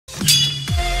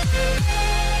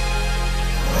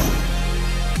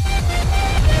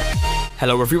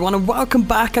Hello everyone and welcome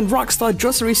back, and Rockstar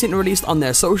just recently released on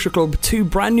their social club 2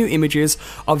 brand new images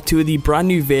of 2 of the brand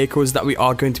new vehicles that we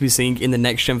are going to be seeing in the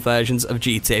next gen versions of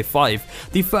GTA 5.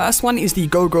 The first one is the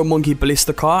Go-Go Monkey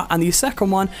Blista car, and the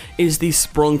second one is the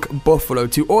Sprunk Buffalo.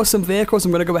 2 awesome vehicles. I'm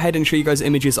going to go ahead and show you guys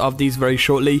images of these very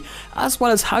shortly, as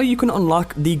well as how you can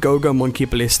unlock the Go-Go Monkey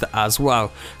Blista as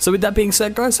well. So with that being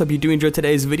said guys, hope you do enjoy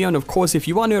today's video, and of course if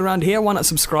you are new around here, why not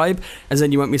subscribe, as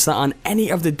then you won't miss out on any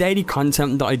of the daily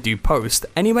content that I do post.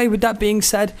 Anyway, with that being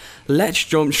said, let's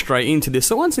jump straight into this.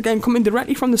 So once again, coming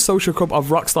directly from the social club of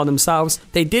Rockstar themselves,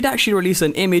 they did actually release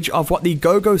an image of what the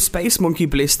Go-Go Space Monkey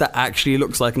Blista actually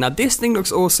looks like. Now this thing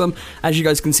looks awesome. As you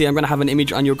guys can see, I'm going to have an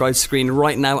image on your guys' screen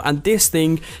right now, and this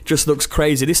thing just looks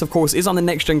crazy. This of course is on the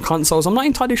next gen consoles. I'm not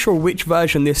entirely sure which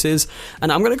version this is, and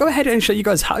I'm going to go ahead and show you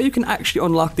guys how you can actually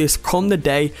unlock this come the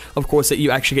day, of course, that you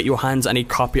actually get your hands on a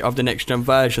copy of the next gen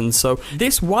version. So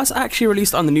this was actually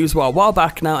released on the news a while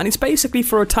back now, and it's basically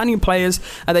for returning players,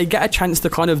 and they get a chance to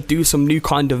kind of do some new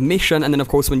kind of mission, and then of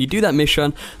course when you do that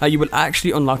mission, you will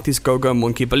actually unlock this Go-Go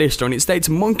Monkey Blista, and it states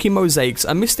Monkey Mosaics.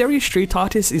 A mysterious street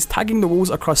artist is tagging the walls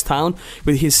across town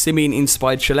with his simian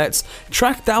inspired shalets.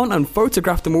 Track down and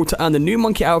photograph them all to earn the new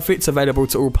monkey outfits available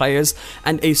to all players,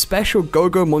 and a special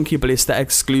Go-Go Monkey Blista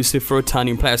exclusive for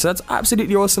returning players. So that's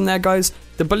absolutely awesome there guys.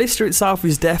 The Blista itself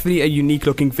is definitely a unique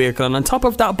looking vehicle, and on top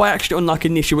of that, by actually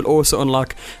unlocking this, you will also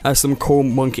unlock some cool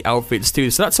monkey outfits too.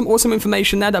 So that's some awesome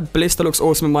information there. That Blista looks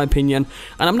awesome in my opinion,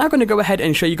 and I'm now going to go ahead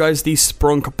and show you guys the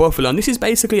Sprunk Buffalo, and this is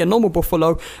basically a normal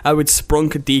Buffalo with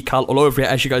Sprunk decal all over it,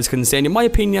 as you guys can see, and in my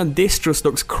opinion this just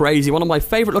looks crazy. One of my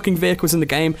favorite looking vehicles in the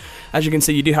game. As you can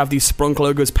see, you do have these Sprunk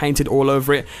logos painted all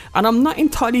over it, and I'm not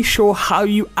entirely sure how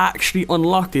you actually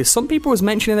unlock this. Some people was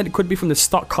mentioning that it could be from the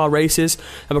stock car races,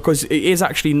 because it is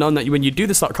actually known that when you do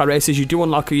the stock car races, you do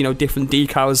unlock, you know, different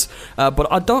decals,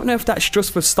 but I don't know if that's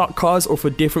just for stock cars or for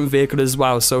different vehicles as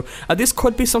well. So this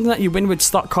could be something that you win with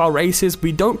stock car races.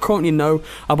 We don't currently know,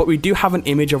 but we do have an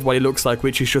image of what it looks like,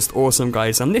 which is just awesome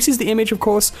guys. And this is the image, of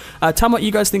course. Tell me what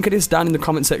you guys think of this down in the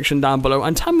comment section down below,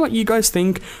 and tell me what you guys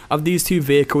think of these 2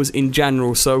 vehicles in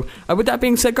general. So with that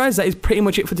being said guys, that is pretty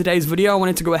much it for today's video. I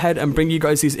wanted to go ahead and bring you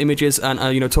guys these images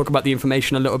and you know, talk about the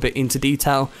information a little bit into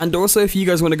detail, and also if you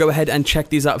guys want to go ahead and check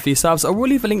these out for yourselves, I will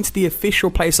leave a link to the official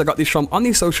place I got this from on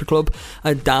the social club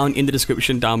down in the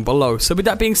description down below. So with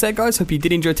that being said guys, hope you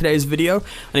did enjoy today's video,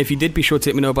 and if you did, be sure to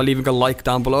let me know by leaving a like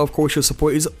down below. Of course, your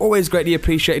support is always greatly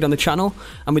appreciated on the channel,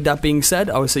 and with that being said,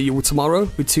 I will see you all tomorrow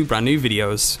with 2 brand new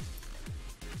videos.